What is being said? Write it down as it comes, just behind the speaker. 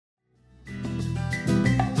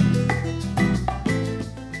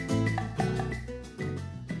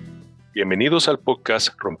Bienvenidos al podcast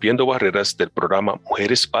Rompiendo Barreras del programa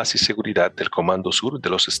Mujeres, Paz y Seguridad del Comando Sur de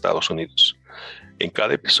los Estados Unidos. En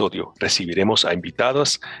cada episodio recibiremos a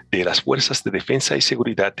invitadas de las Fuerzas de Defensa y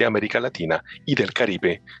Seguridad de América Latina y del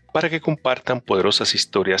Caribe para que compartan poderosas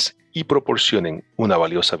historias y proporcionen una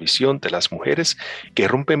valiosa visión de las mujeres que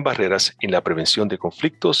rompen barreras en la prevención de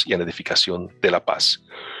conflictos y en la edificación de la paz.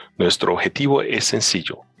 Nuestro objetivo es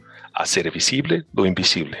sencillo: hacer visible lo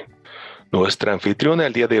invisible. Nuestra anfitriona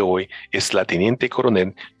el día de hoy es la Teniente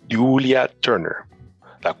Coronel Julia Turner,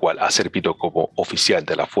 la cual ha servido como oficial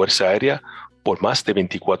de la Fuerza Aérea por más de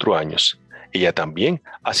 24 años. Ella también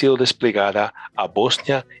ha sido desplegada a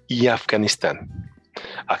Bosnia y Afganistán.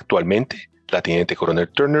 Actualmente, la Teniente Coronel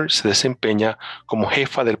Turner se desempeña como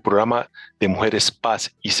jefa del programa de Mujeres,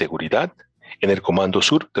 Paz y Seguridad en el Comando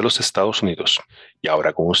Sur de los Estados Unidos. Y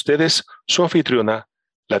ahora con ustedes, su anfitriona,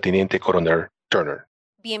 la Teniente Coronel Turner.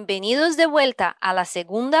 Bienvenidos de vuelta a la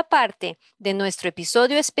segunda parte de nuestro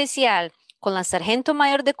episodio especial con la Sargento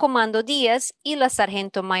Mayor de Comando Diaz y la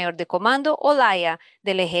Sargento Mayor de Comando Olaya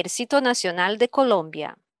del Ejército Nacional de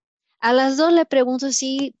Colombia. A las dos le pregunto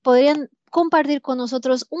si podrían compartir con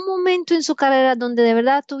nosotros un momento en su carrera donde de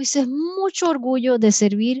verdad tuviste mucho orgullo de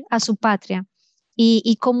servir a su patria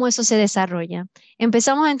y cómo eso se desarrolla.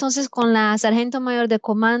 Empezamos entonces con la Sargento Mayor de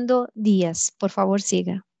Comando Diaz. Por favor,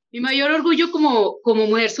 siga. Mi mayor orgullo como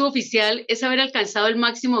mujer suboficial es haber alcanzado el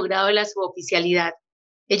máximo grado de la suboficialidad.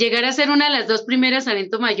 El llegar a ser una de las dos primeras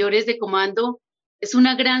sargentos mayores de comando es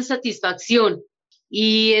una gran satisfacción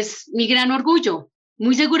y es mi gran orgullo.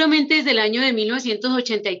 Muy seguramente desde el año de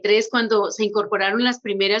 1983, cuando se incorporaron las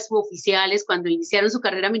primeras suboficiales, cuando iniciaron su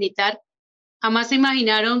carrera militar, jamás se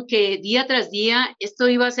imaginaron que día tras día esto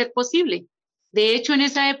iba a ser posible. De hecho, en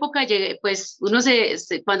esa época, pues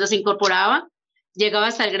cuando se incorporaba, llegaba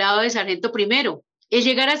hasta el grado de sargento primero. El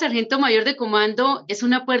llegar a sargento mayor de comando es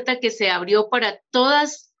una puerta que se abrió para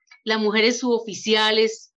todas las mujeres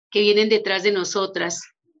suboficiales que vienen detrás de nosotras,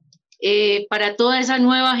 para toda esa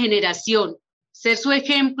nueva generación. Ser su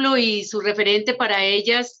ejemplo y su referente para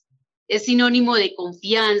ellas es sinónimo de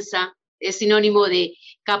confianza, es sinónimo de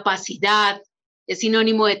capacidad, es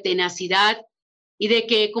sinónimo de tenacidad y de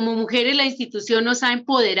que como mujeres la institución nos ha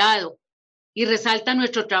empoderado y resalta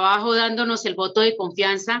nuestro trabajo dándonos el voto de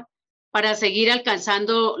confianza para seguir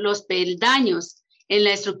alcanzando los peldaños en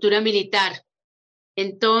la estructura militar.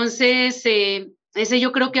 Entonces, ese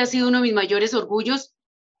yo creo que ha sido uno de mis mayores orgullos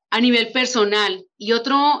a nivel personal. Y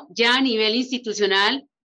otro ya a nivel institucional,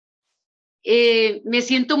 me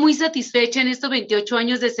siento muy satisfecha en estos 28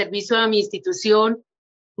 años de servicio a mi institución,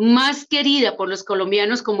 más querida por los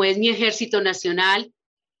colombianos como es mi Ejército Nacional.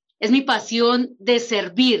 Es mi pasión de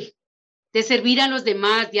servir a los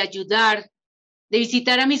demás, de ayudar, de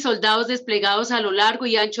visitar a mis soldados desplegados a lo largo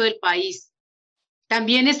y ancho del país.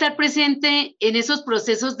 También estar presente en esos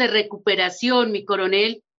procesos de recuperación, mi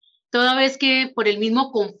coronel, toda vez que por el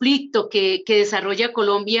mismo conflicto que desarrolla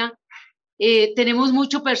Colombia, tenemos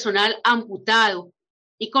mucho personal amputado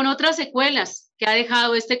y con otras secuelas que ha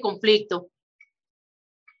dejado este conflicto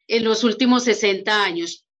en los últimos 60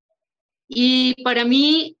 años. Y para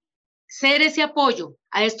mí, ser ese apoyo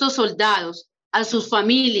a estos soldados, a sus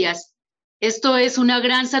familias, esto es una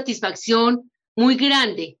gran satisfacción muy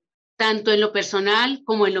grande, tanto en lo personal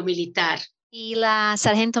como en lo militar. ¿Y la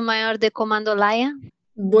Sargento Mayor de Comando Olaya?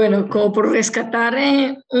 Bueno, como por rescatar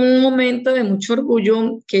un momento de mucho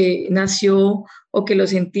orgullo que nació o que lo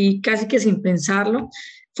sentí casi que sin pensarlo,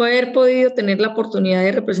 fue haber podido tener la oportunidad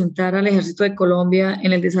de representar al Ejército de Colombia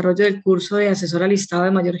en el desarrollo del curso de asesor alistado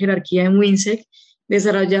de mayor jerarquía en WINSEC,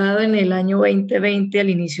 desarrollado en el año 2020 al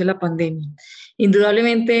inicio de la pandemia.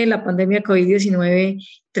 Indudablemente la pandemia COVID-19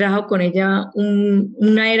 trajo con ella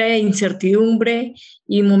una era de incertidumbre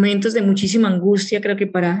y momentos de muchísima angustia, creo que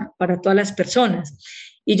para todas las personas.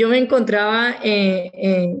 Y yo me encontraba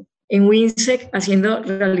en WINSEC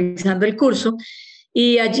realizando el curso,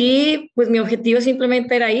 y allí pues mi objetivo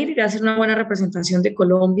simplemente era ir a hacer una buena representación de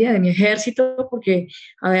Colombia, de mi ejército, porque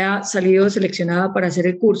había salido seleccionada para hacer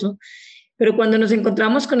el curso. Pero cuando nos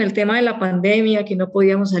encontramos con el tema de la pandemia, que no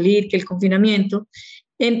podíamos salir, que el confinamiento,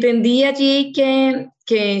 entendí allí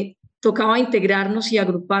que tocaba integrarnos y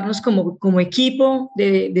agruparnos como equipo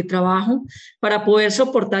de trabajo para poder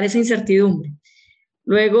soportar esa incertidumbre.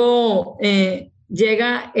 Luego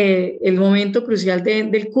llega el momento crucial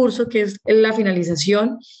del curso, que es la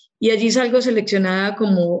finalización, y allí salgo seleccionada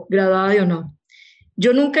como graduada de honor.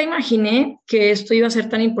 Yo nunca imaginé que esto iba a ser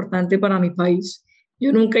tan importante para mi país.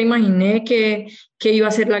 Yo nunca imaginé que iba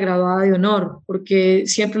a ser la graduada de honor, porque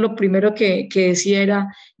siempre lo primero que decía era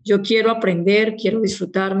Yo quiero aprender, quiero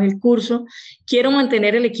disfrutarme el curso, quiero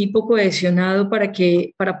mantener el equipo cohesionado para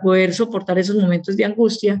poder soportar esos momentos de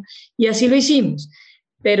angustia, y así lo hicimos.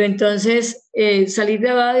 Pero entonces salir de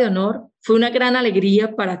dama de honor fue una gran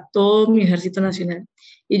alegría para todo mi Ejército Nacional.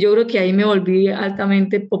 Y yo creo que ahí me volví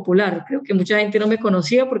altamente popular. Creo que mucha gente no me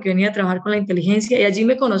conocía porque venía a trabajar con la inteligencia y allí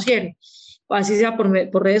me conocieron, así sea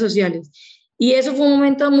por redes sociales. Y eso fue un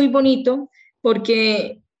momento muy bonito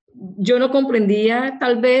porque yo no comprendía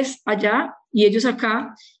tal vez allá y ellos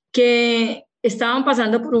acá que estaban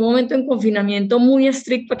pasando por un momento en confinamiento muy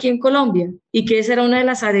estricto aquí en Colombia y que esa era una de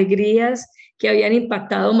las alegrías que habían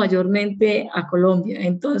impactado mayormente a Colombia.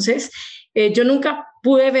 Entonces, yo nunca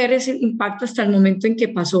pude ver ese impacto hasta el momento en que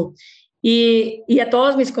pasó. Y a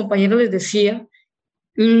todos mis compañeros les decía,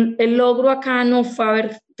 el logro acá no fue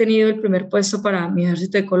haber tenido el primer puesto para mi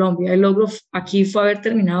Ejército de Colombia, el logro aquí fue haber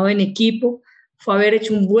terminado en equipo, fue haber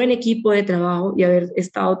hecho un buen equipo de trabajo y haber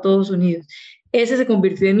estado todos unidos. Ese se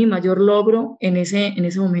convirtió en mi mayor logro en ese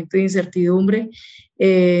momento de incertidumbre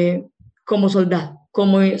como soldado,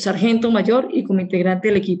 como sargento mayor y como integrante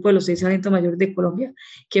del equipo de los 6 sargentos mayores de Colombia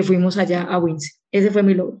que fuimos allá a Wince. Ese fue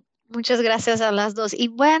mi logro. Muchas gracias a las dos. Y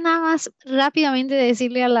voy a nada más rápidamente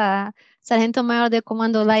decirle a la sargento mayor de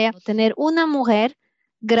Comando Olaya, tener una mujer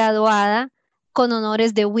graduada con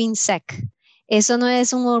honores de WINSEC. Eso no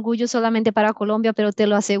es un orgullo solamente para Colombia, pero te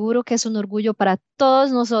lo aseguro que es un orgullo para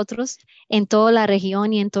todos nosotros en toda la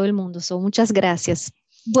región y en todo el mundo. Muchas gracias.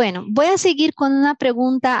 Bueno, voy a seguir con una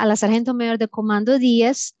pregunta a la sargento mayor de Comando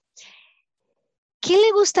Diaz. ¿Qué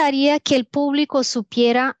le gustaría que el público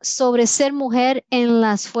supiera sobre ser mujer en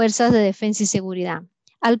las fuerzas de defensa y seguridad?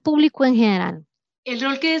 Al público en general. El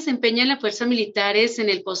rol que desempeñan las fuerzas militares en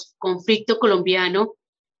el posconflicto colombiano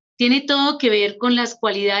tiene todo que ver con las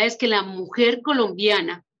cualidades que la mujer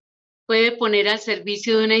colombiana puede poner al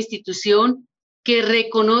servicio de una institución que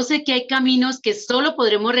reconoce que hay caminos que solo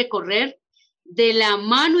podremos recorrer de la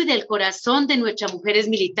mano y del corazón de nuestras mujeres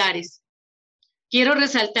militares. Quiero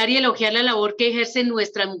resaltar y elogiar la labor que ejercen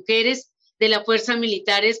nuestras mujeres de las fuerzas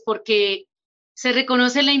militares porque se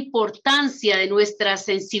reconoce la importancia de nuestra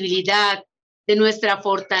sensibilidad, de nuestra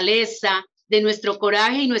fortaleza, de nuestro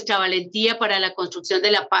coraje y nuestra valentía para la construcción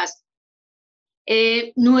de la paz.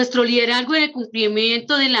 Nuestro liderazgo en el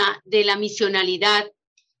cumplimiento de la misionalidad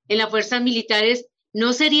en las fuerzas militares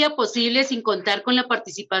no sería posible sin contar con la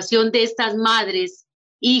participación de estas madres,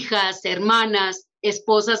 hijas, hermanas,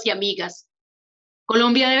 esposas y amigas.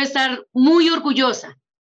 Colombia debe estar muy orgullosa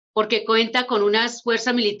porque cuenta con unas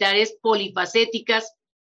fuerzas militares polifacéticas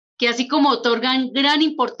que, así como otorgan gran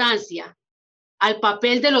importancia al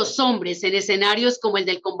papel de los hombres en escenarios como el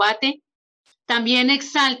del combate, también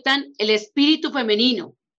exaltan el espíritu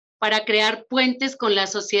femenino para crear puentes con la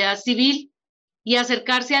sociedad civil y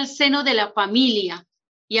acercarse al seno de la familia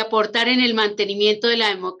y aportar en el mantenimiento de la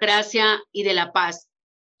democracia y de la paz.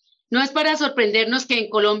 No es para sorprendernos que en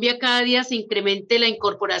Colombia cada día se incremente la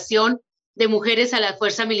incorporación de mujeres a las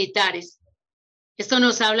fuerzas militares. Esto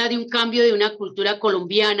nos habla de un cambio de una cultura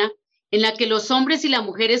colombiana en la que los hombres y las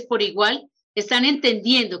mujeres por igual están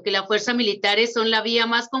entendiendo que las fuerzas militares son la vía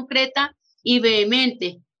más concreta y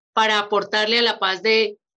vehemente para aportarle a la paz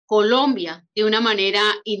de Colombia de una manera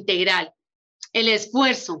integral. El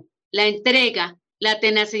esfuerzo, la entrega, la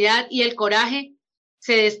tenacidad y el coraje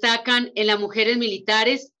se destacan en las mujeres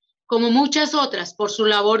militares como muchas otras por su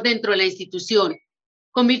labor dentro de la institución,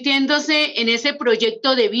 convirtiéndose en ese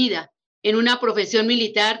proyecto de vida, en una profesión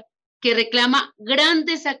militar que reclama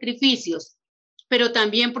grandes sacrificios, pero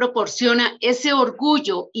también proporciona ese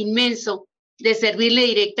orgullo inmenso de servirle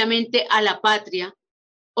directamente a la patria,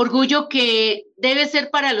 orgullo que debe ser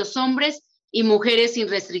para los hombres y mujeres sin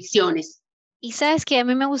restricciones. Y sabes que a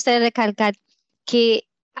mí me gustaría recalcar que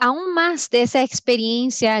aún más de esa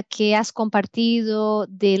experiencia que has compartido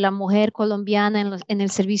de la mujer colombiana en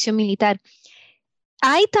el servicio militar,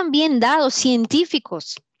 hay también datos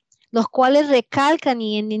científicos, los cuales recalcan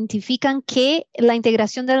y identifican que la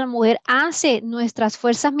integración de la mujer hace nuestras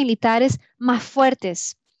fuerzas militares más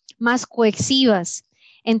fuertes, más cohesivas.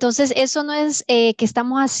 Entonces, eso no es que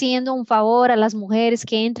estamos haciendo un favor a las mujeres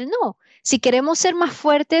que entren, no. Si queremos ser más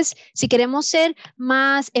fuertes, si queremos ser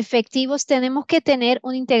más efectivos, tenemos que tener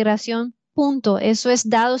una integración, punto. Eso es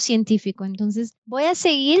dado científico. Entonces, voy a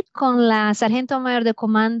seguir con la sargento mayor de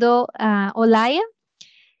comando Olaya.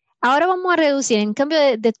 Ahora vamos a reducir, en cambio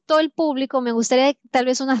de todo el público, me gustaría tal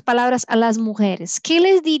vez unas palabras a las mujeres. ¿Qué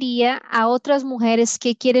les diría a otras mujeres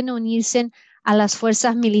que quieren unirse a las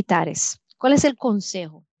fuerzas militares? ¿Cuál es el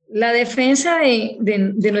consejo? La defensa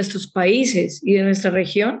de nuestros países y de nuestra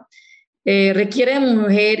región requiere de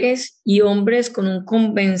mujeres y hombres con un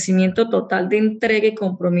convencimiento total de entrega y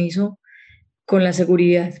compromiso con la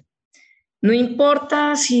seguridad. No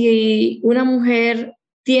importa si una mujer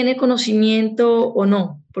tiene conocimiento o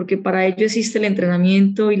no, porque para ello existe el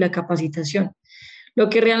entrenamiento y la capacitación. Lo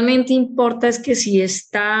que realmente importa es que si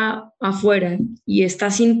está afuera y está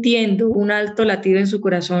sintiendo un alto latido en su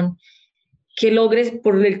corazón, que logre,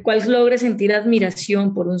 por el cual logre sentir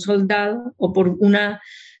admiración por un soldado o por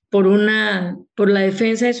la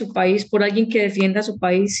defensa de su país, por alguien que defienda su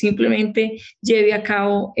país, simplemente lleve a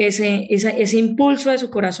cabo ese impulso de su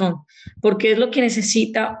corazón, porque es lo que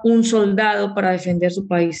necesita un soldado para defender su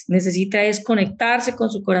país. Necesita es conectarse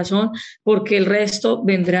con su corazón, porque el resto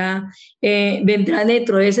vendrá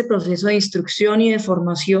dentro de ese proceso de instrucción y de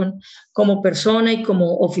formación como persona y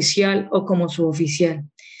como oficial o como suboficial.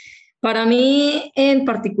 Para mí en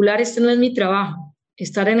particular este no es mi trabajo.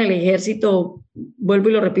 Estar en el ejército, vuelvo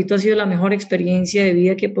y lo repito, ha sido la mejor experiencia de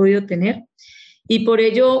vida que he podido tener. Y por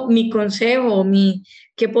ello mi consejo,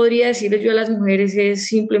 ¿qué podría decirles yo a las mujeres? Es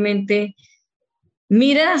simplemente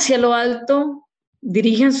miren hacia lo alto,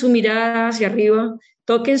 dirijan su mirada hacia arriba,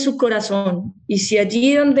 toquen su corazón. Y si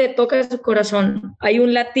allí donde toca su corazón hay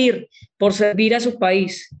un latir por servir a su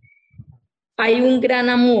país, hay un gran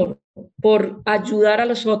amor por ayudar a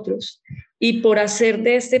los otros y por hacer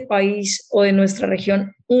de este país o de nuestra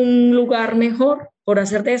región un lugar mejor, por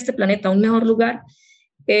hacer de este planeta un mejor lugar,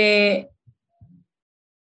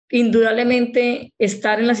 indudablemente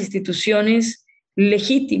estar en las instituciones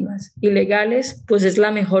legítimas y legales, pues es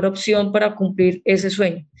la mejor opción para cumplir ese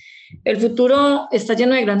sueño. El futuro está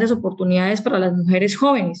lleno de grandes oportunidades para las mujeres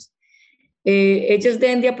jóvenes. Ellas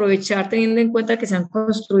deben de aprovechar teniendo en cuenta que se han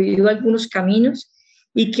construido algunos caminos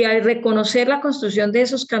y que al reconocer la construcción de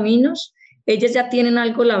esos caminos, ellas ya tienen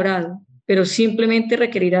algo labrado, pero simplemente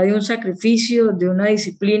requerirá de un sacrificio, de una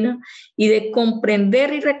disciplina y de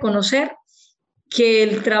comprender y reconocer que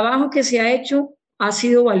el trabajo que se ha hecho ha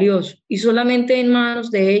sido valioso y solamente en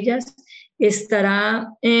manos de ellas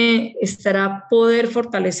estará poder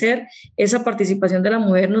fortalecer esa participación de la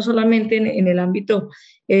mujer, no solamente en el ámbito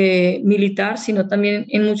militar, sino también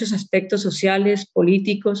en muchos aspectos sociales,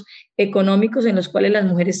 políticos, económicos, en los cuales las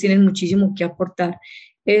mujeres tienen muchísimo que aportar.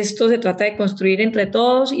 Esto se trata de construir entre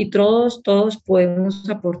todos y todos podemos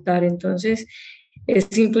aportar. Entonces, es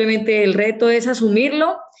simplemente el reto es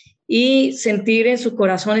asumirlo y sentir en su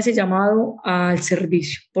corazón ese llamado al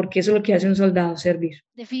servicio, porque eso es lo que hace un soldado, servir.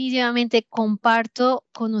 Definitivamente comparto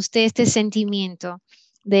con usted este sentimiento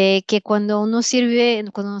de que cuando uno sirve,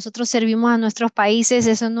 cuando nosotros servimos a nuestros países,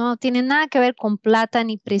 eso no tiene nada que ver con plata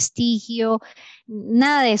ni prestigio,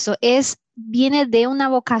 nada de eso, viene de una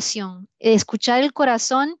vocación, escuchar el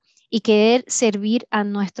corazón y querer servir a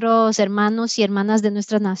nuestros hermanos y hermanas de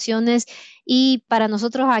nuestras naciones y para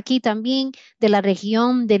nosotros aquí también de la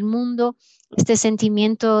región, del mundo, este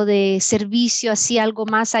sentimiento de servicio hacia algo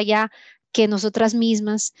más allá que nosotras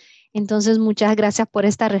mismas. Entonces, muchas gracias por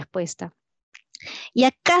esta respuesta.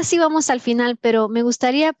 Ya casi vamos al final, pero me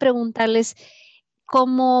gustaría preguntarles,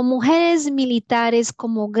 como mujeres militares,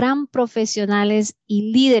 como gran profesionales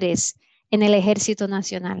y líderes en el Ejército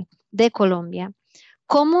Nacional de Colombia,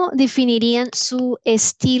 ¿cómo definirían su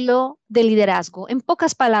estilo de liderazgo? En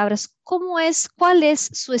pocas palabras, ¿cuál es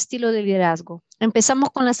su estilo de liderazgo? Empezamos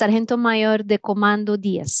con la Sargento Mayor de Comando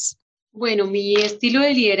Diaz. Bueno, mi estilo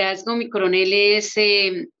de liderazgo, mi coronel, es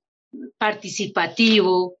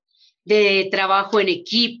participativo, de trabajo en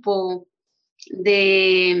equipo,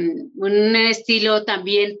 de un estilo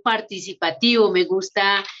también participativo. Me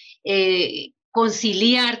gusta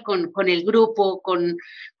conciliar con el grupo, con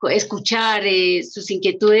escuchar sus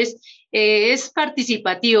inquietudes. Es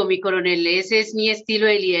participativo, mi coronel. Ese es mi estilo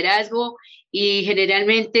de liderazgo y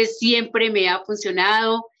generalmente siempre me ha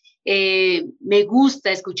funcionado. Me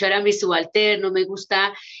gusta escuchar a mis subalternos, me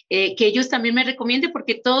gusta que ellos también me recomienden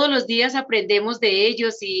porque todos los días aprendemos de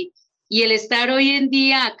ellos y el estar hoy en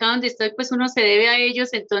día acá donde estoy, pues uno se debe a ellos,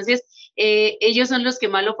 entonces ellos son los que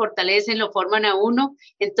más lo fortalecen, lo forman a uno,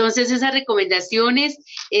 entonces esas recomendaciones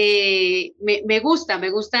me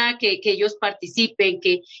gusta que ellos participen,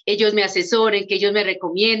 que ellos me asesoren, que ellos me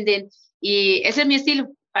recomienden y ese es mi estilo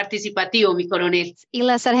participativo, mi coronel. ¿Y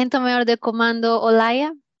la Sargento Mayor de Comando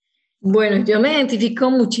Olaya? Bueno, yo me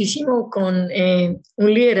identifico muchísimo con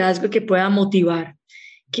un liderazgo que pueda motivar,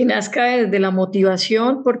 que nazca desde la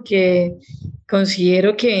motivación, porque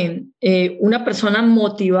considero que una persona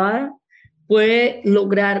motivada puede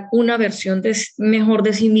lograr una versión mejor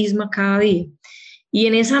de sí misma cada día. Y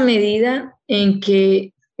en esa medida en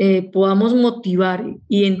que podamos motivar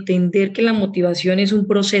y entender que la motivación es un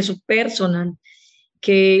proceso personal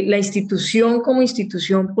que la institución como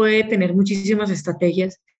institución puede tener muchísimas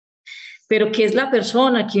estrategias, pero que es la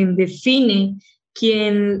persona quien define,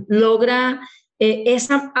 quien logra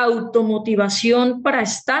esa automotivación para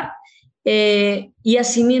estar y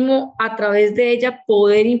asimismo a través de ella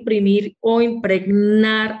poder imprimir o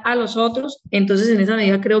impregnar a los otros. Entonces en esa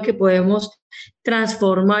medida creo que podemos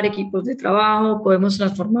transformar equipos de trabajo, podemos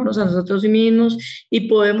transformarnos a nosotros mismos y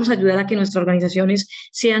podemos ayudar a que nuestras organizaciones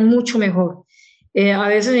sean mucho mejor. A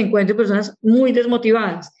veces encuentro personas muy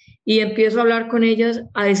desmotivadas y empiezo a hablar con ellas,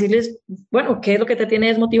 a decirles, bueno, ¿qué es lo que te tiene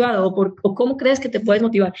desmotivado? ¿O cómo crees que te puedes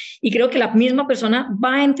motivar? Y creo que la misma persona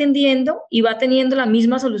va entendiendo y va teniendo la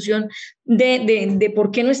misma solución de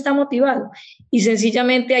por qué no está motivado. Y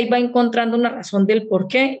sencillamente ahí va encontrando una razón del por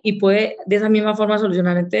qué y puede de esa misma forma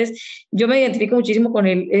solucionar. Entonces, yo me identifico muchísimo con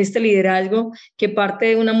este liderazgo que parte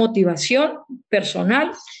de una motivación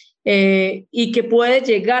personal y que puede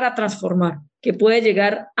llegar a transformar, que puede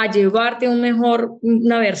llegar a llevarte una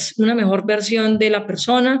mejor versión de la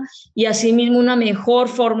persona y asimismo una mejor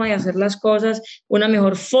forma de hacer las cosas, una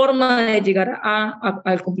mejor forma de llegar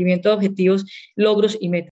al cumplimiento de objetivos, logros y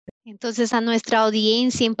metas. Entonces, a nuestra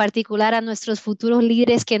audiencia, en particular a nuestros futuros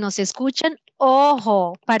líderes que nos escuchan,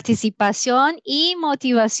 ojo, participación y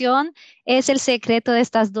motivación es el secreto de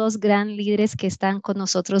estas dos gran líderes que están con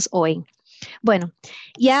nosotros hoy. Bueno,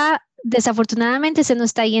 ya desafortunadamente se nos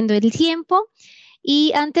está yendo el tiempo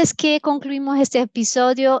y antes que concluimos este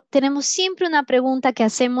episodio, tenemos siempre una pregunta que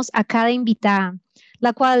hacemos a cada invitada,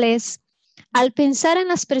 la cual es, al pensar en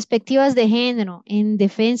las perspectivas de género en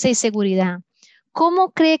defensa y seguridad,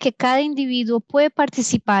 ¿cómo cree que cada individuo puede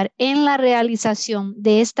participar en la realización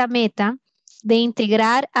de esta meta de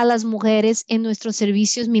integrar a las mujeres en nuestros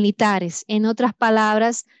servicios militares? En otras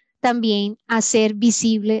palabras, también hacer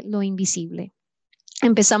visible lo invisible.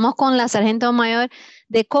 Empezamos con la sargento mayor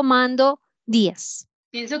de comando Diaz.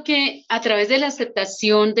 Pienso que a través de la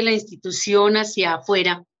aceptación de la institución hacia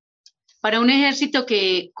afuera, para un ejército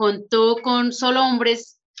que contó con solo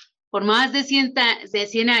hombres por más de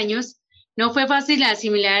 100 años, no fue fácil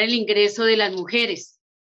asimilar el ingreso de las mujeres,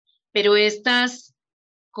 pero estas,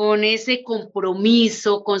 con ese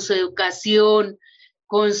compromiso, con su educación,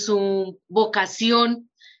 con su vocación,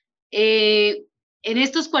 en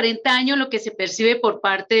estos 40 años lo que se percibe por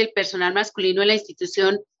parte del personal masculino de la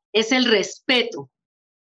institución es el respeto,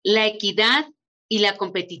 la equidad y la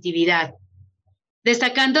competitividad,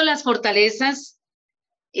 destacando las fortalezas,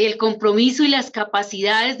 el compromiso y las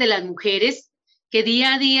capacidades de las mujeres que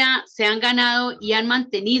día a día se han ganado y han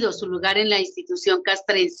mantenido su lugar en la institución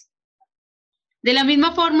castrense. De la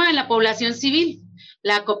misma forma, en la población civil,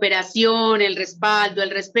 la cooperación, el respaldo, el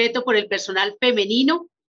respeto por el personal femenino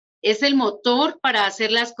es el motor para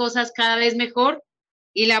hacer las cosas cada vez mejor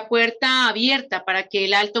y la puerta abierta para que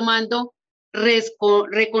el alto mando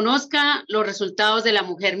reconozca los resultados de la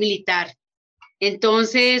mujer militar.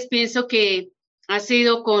 Entonces, pienso que ha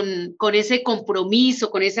sido con ese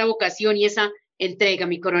compromiso, con esa vocación y esa entrega,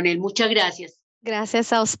 mi coronel. Muchas gracias.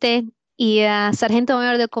 Gracias a usted. Y a sargento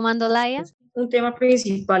mayor de comando Olaya. Un tema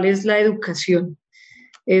principal es la educación.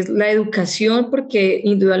 Es la educación porque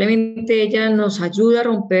indudablemente ella nos ayuda a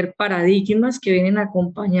romper paradigmas que vienen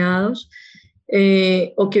acompañados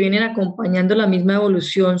o que vienen acompañando la misma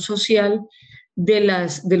evolución social de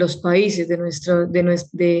los países, de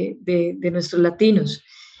nuestros latinos.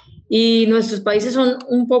 Y nuestros países son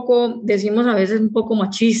un poco, decimos a veces, un poco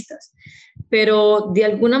machistas, pero de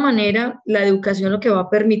alguna manera la educación lo que va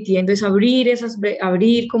permitiendo es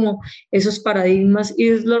abrir como esos paradigmas,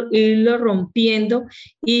 irlo rompiendo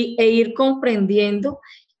e ir comprendiendo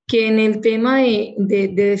que en el tema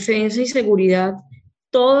de defensa y seguridad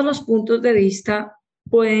todos los puntos de vista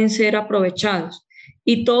pueden ser aprovechados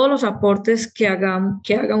y todos los aportes que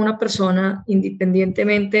haga una persona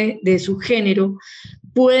independientemente de su género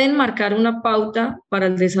pueden marcar una pauta para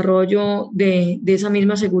el desarrollo de esa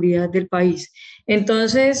misma seguridad del país.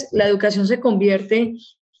 Entonces, la educación se convierte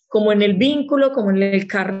como en el vínculo, como en el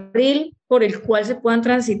carril por el cual se puedan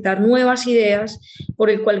transitar nuevas ideas, por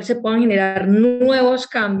el cual se puedan generar nuevos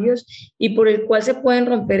cambios y por el cual se pueden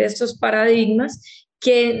romper estos paradigmas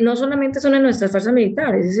que no solamente son en nuestras fuerzas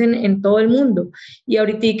militares, es en todo el mundo. Y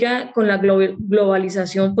ahorita con la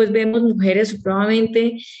globalización, pues vemos mujeres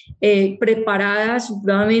supremamente preparadas,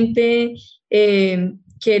 supremamente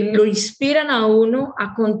que lo inspiran a uno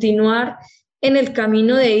a continuar en el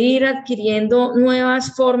camino de ir adquiriendo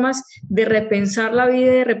nuevas formas de repensar la vida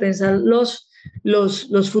y de repensar los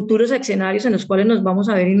futuros escenarios en los cuales nos vamos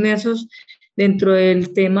a ver inmersos dentro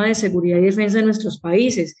del tema de seguridad y defensa de nuestros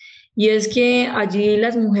países. Y es que allí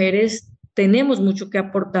las mujeres tenemos mucho que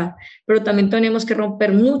aportar, pero también tenemos que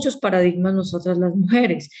romper muchos paradigmas nosotras las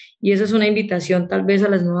mujeres, y esa es una invitación tal vez a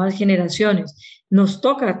las nuevas generaciones. Nos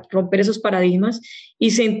toca romper esos paradigmas y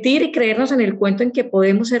sentir y creernos en el cuento en que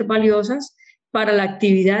podemos ser valiosas para la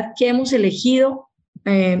actividad que hemos elegido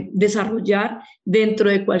desarrollar dentro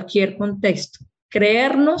de cualquier contexto.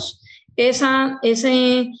 Creernos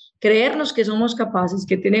creernos que somos capaces,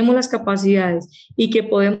 que tenemos las capacidades y que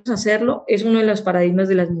podemos hacerlo es uno de los paradigmas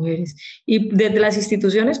de las mujeres. Y desde las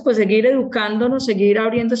instituciones, pues seguir educándonos, seguir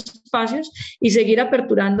abriendo espacios y seguir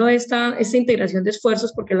aperturando esta integración de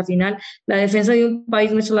esfuerzos, porque al final la defensa de un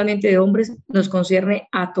país no es solamente de hombres, nos concierne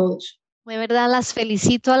a todos. De verdad, las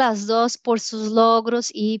felicito a las dos por sus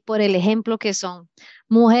logros y por el ejemplo que son.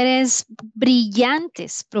 Mujeres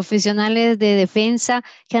brillantes, profesionales de defensa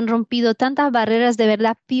que han rompido tantas barreras, de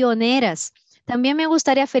verdad pioneras. También me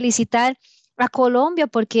gustaría felicitar a Colombia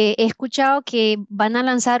porque he escuchado que van a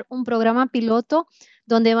lanzar un programa piloto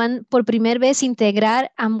donde van por primera vez a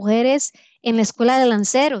integrar a mujeres en la escuela de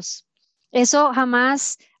lanceros. Eso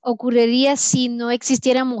jamás ocurriría si no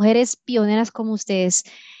existieran mujeres pioneras como ustedes.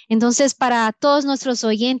 Entonces, para todos nuestros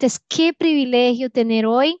oyentes, qué privilegio tener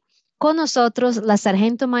hoy con nosotros la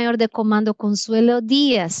Sargento Mayor de Comando Consuelo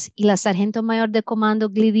Diaz y la Sargento Mayor de Comando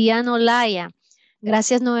Glidiam Olaya.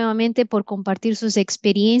 Gracias nuevamente por compartir sus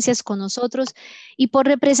experiencias con nosotros y por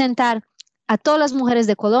representar a todas las mujeres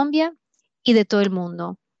de Colombia y de todo el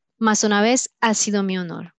mundo. Más una vez, ha sido mi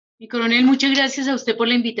honor. Mi coronel, muchas gracias a usted por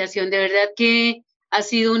la invitación. De verdad que ha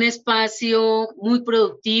sido un espacio muy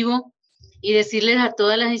productivo, y decirles a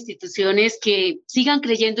todas las instituciones que sigan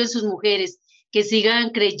creyendo en sus mujeres, que sigan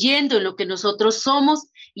creyendo en lo que nosotros somos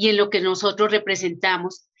y en lo que nosotros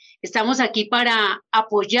representamos. Estamos aquí para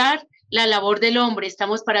apoyar la labor del hombre,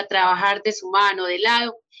 estamos para trabajar de su mano, de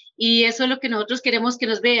lado, y eso es lo que nosotros queremos que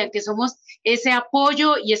nos vean, que somos ese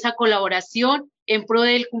apoyo y esa colaboración en pro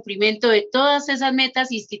del cumplimiento de todas esas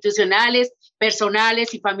metas institucionales,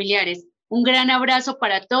 personales y familiares. Un gran abrazo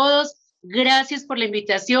para todos. Gracias por la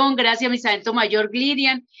invitación, gracias a mi sargento mayor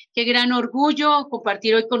Glidiam, qué gran orgullo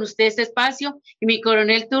compartir hoy con usted este espacio, y mi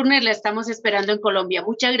coronel Turner, la estamos esperando en Colombia.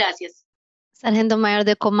 Muchas gracias. Sargento Mayor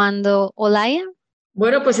de Comando Olaya.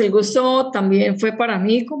 Bueno, pues el gusto también fue para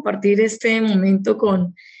mí compartir este momento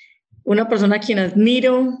con una persona a quien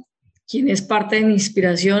admiro, quien es parte de mi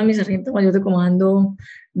inspiración, mi sargento mayor de comando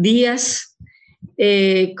Diaz,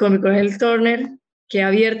 con mi coronel Turner, que ha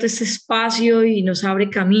abierto este espacio y nos abre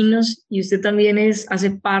caminos, y usted también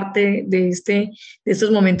hace parte de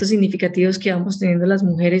estos momentos significativos que vamos teniendo las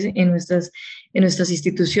mujeres en nuestras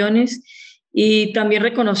instituciones, y también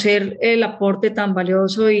reconocer el aporte tan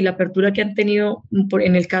valioso y la apertura que han tenido,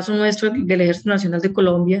 en el caso nuestro del Ejército Nacional de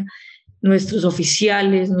Colombia, nuestros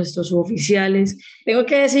oficiales, nuestros suboficiales. Tengo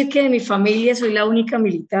que decir que en mi familia soy la única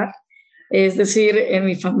militar. Es decir, en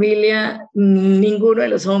mi familia ninguno de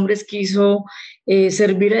los hombres quiso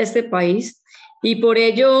servir a este país, y por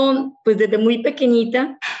ello, pues desde muy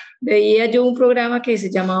pequeñita veía yo un programa que se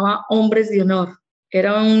llamaba Hombres de Honor.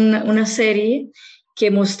 Era una serie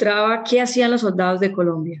que mostraba qué hacían los soldados de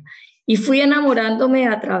Colombia, y fui enamorándome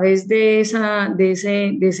a través de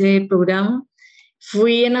ese programa.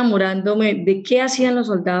 Fui enamorándome de qué hacían los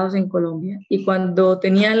soldados en Colombia, y cuando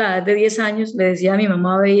tenía la edad de 10 años le decía a mi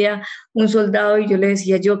mamá, veía un soldado y yo le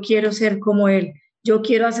decía, yo quiero ser como él, yo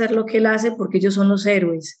quiero hacer lo que él hace porque ellos son los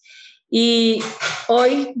héroes. Y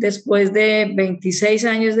hoy, después de 26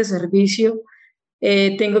 años de servicio,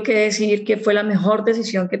 tengo que decir que fue la mejor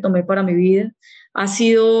decisión que tomé para mi vida. Ha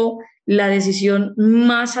sido la decisión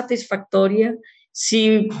más satisfactoria.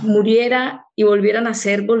 Si muriera y volviera a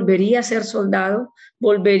nacer, volvería a ser soldado,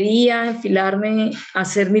 volvería a enfilarme a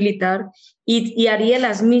ser militar, y haría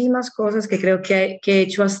las mismas cosas que creo que he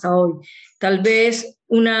hecho hasta hoy. Tal vez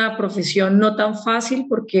una profesión no tan fácil,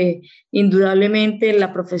 porque indudablemente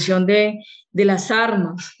la profesión de las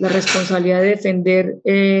armas, la responsabilidad de defender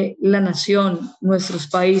la nación, nuestros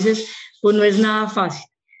países, pues no es nada fácil,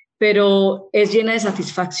 pero es llena de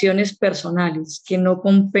satisfacciones personales que no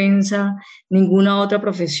compensa ninguna otra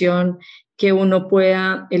profesión que uno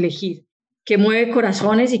pueda elegir, que mueve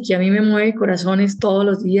corazones, y que a mí me mueve corazones todos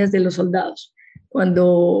los días de los soldados,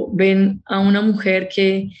 cuando ven a una mujer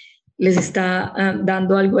que les está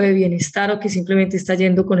dando algo de bienestar, o que simplemente está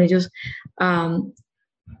yendo con ellos a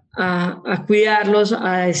cuidarlos,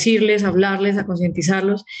 a decirles, a hablarles, a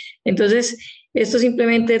concientizarlos. Entonces, esto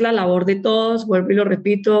simplemente es la labor de todos, vuelvo y lo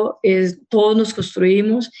repito, todos nos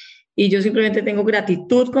construimos, y yo simplemente tengo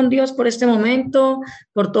gratitud con Dios por este momento,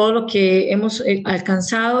 por todo lo que hemos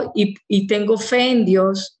alcanzado y tengo fe en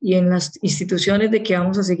Dios y en las instituciones de que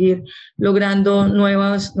vamos a seguir logrando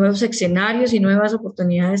nuevos escenarios y nuevas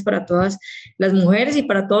oportunidades para todas las mujeres y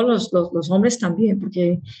para todos los hombres también,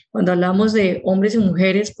 porque cuando hablamos de hombres y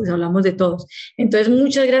mujeres, pues hablamos de todos. Entonces,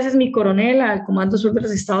 muchas gracias, mi coronel, al Comando Sur de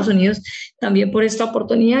los Estados Unidos también por esta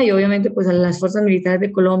oportunidad y obviamente pues a las Fuerzas Militares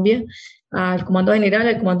de Colombia, al Comando General,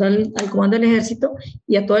 al Comando del Ejército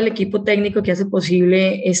y a todo el equipo técnico que hace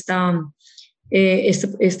posible este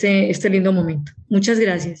lindo momento. Muchas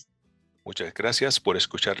gracias. Muchas gracias por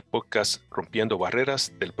escuchar el podcast Rompiendo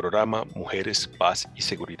Barreras del programa Mujeres, Paz y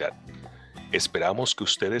Seguridad. Esperamos que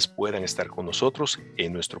ustedes puedan estar con nosotros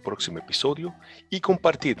en nuestro próximo episodio y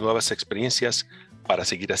compartir nuevas experiencias para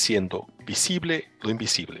seguir haciendo visible lo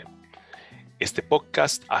invisible. Este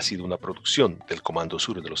podcast ha sido una producción del Comando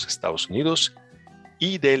Sur de los Estados Unidos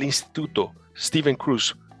y del Instituto Stephen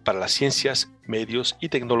Cruz para las Ciencias, Medios y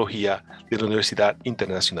Tecnología de la Universidad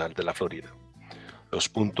Internacional de la Florida. Los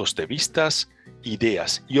puntos de vista,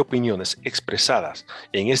 ideas y opiniones expresadas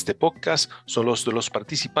en este podcast son los de los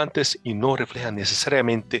participantes y no reflejan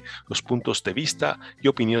necesariamente los puntos de vista y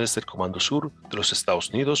opiniones del Comando Sur de los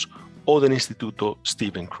Estados Unidos o del Instituto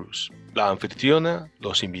Stephen Cruz. La anfitriona,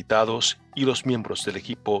 los invitados y los miembros del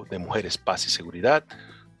equipo de Mujeres, Paz y Seguridad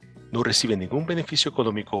no reciben ningún beneficio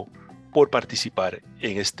económico por participar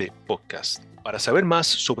en este podcast. Para saber más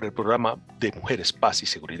sobre el programa de Mujeres, Paz y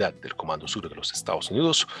Seguridad del Comando Sur de los Estados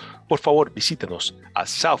Unidos, por favor visítenos a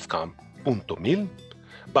southcom.mil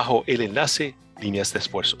bajo el enlace Líneas de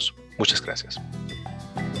Esfuerzos. Muchas gracias.